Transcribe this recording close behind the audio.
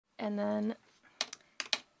And then,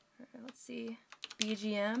 let's see,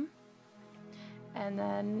 BGM. And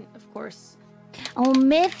then, of course... Oh,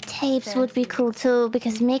 MIF tapes would be cool too,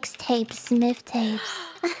 because mixtapes, MIF tapes.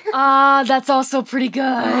 Ah, that's also pretty good.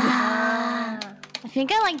 I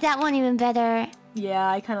think I like that one even better. Yeah,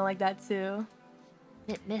 I kind of like that too.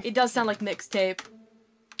 It does sound like mixtape.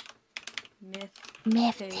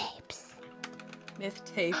 MIF tapes. Myth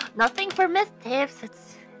tape. Nothing for myth tapes.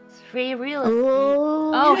 It's free real estate.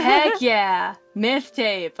 Oh heck yeah! Myth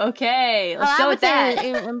tape. Okay, let's go with that.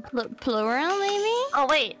 In plural, maybe? Oh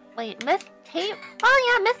wait, myth tape. Oh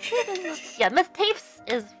yeah, myth tape. Yeah, myth tapes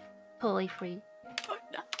is totally free. Oh,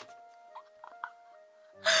 no.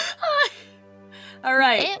 All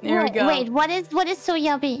right, there we go. Wait, what is so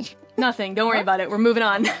yummy? Nothing. Don't worry about it. We're moving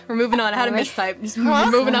on. We're moving on. I had a mistype. Just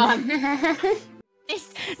we're moving on.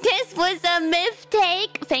 This was a myth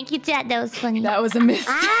take. Thank you, chat. That was funny. That was a myth.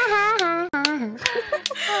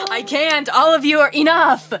 I can't. All of you are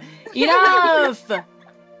enough. Enough.